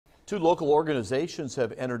Two local organizations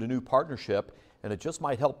have entered a new partnership, and it just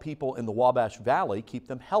might help people in the Wabash Valley keep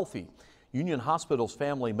them healthy. Union Hospital's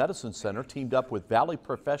Family Medicine Center teamed up with Valley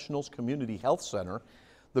Professionals Community Health Center.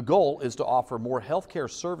 The goal is to offer more health care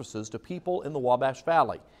services to people in the Wabash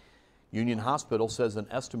Valley. Union Hospital says an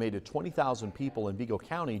estimated 20,000 people in Vigo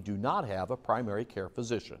County do not have a primary care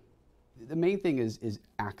physician. The main thing is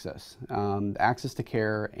access. Access to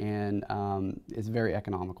care, and it's very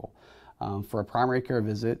economical. For a primary care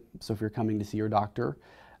visit, so if you're coming to see your doctor,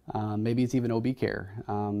 maybe it's even OB care,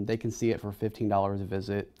 they can see it for $15 a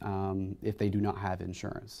visit if they do not have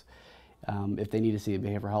insurance. If they need to see a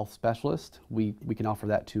behavioral health specialist, we can offer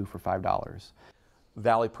that too for $5.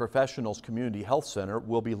 Valley Professionals Community Health Center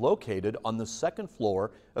will be located on the second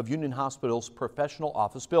floor of Union Hospital's professional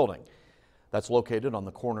office building. That's located on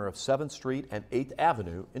the corner of 7th Street and 8th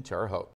Avenue in Terre Haute.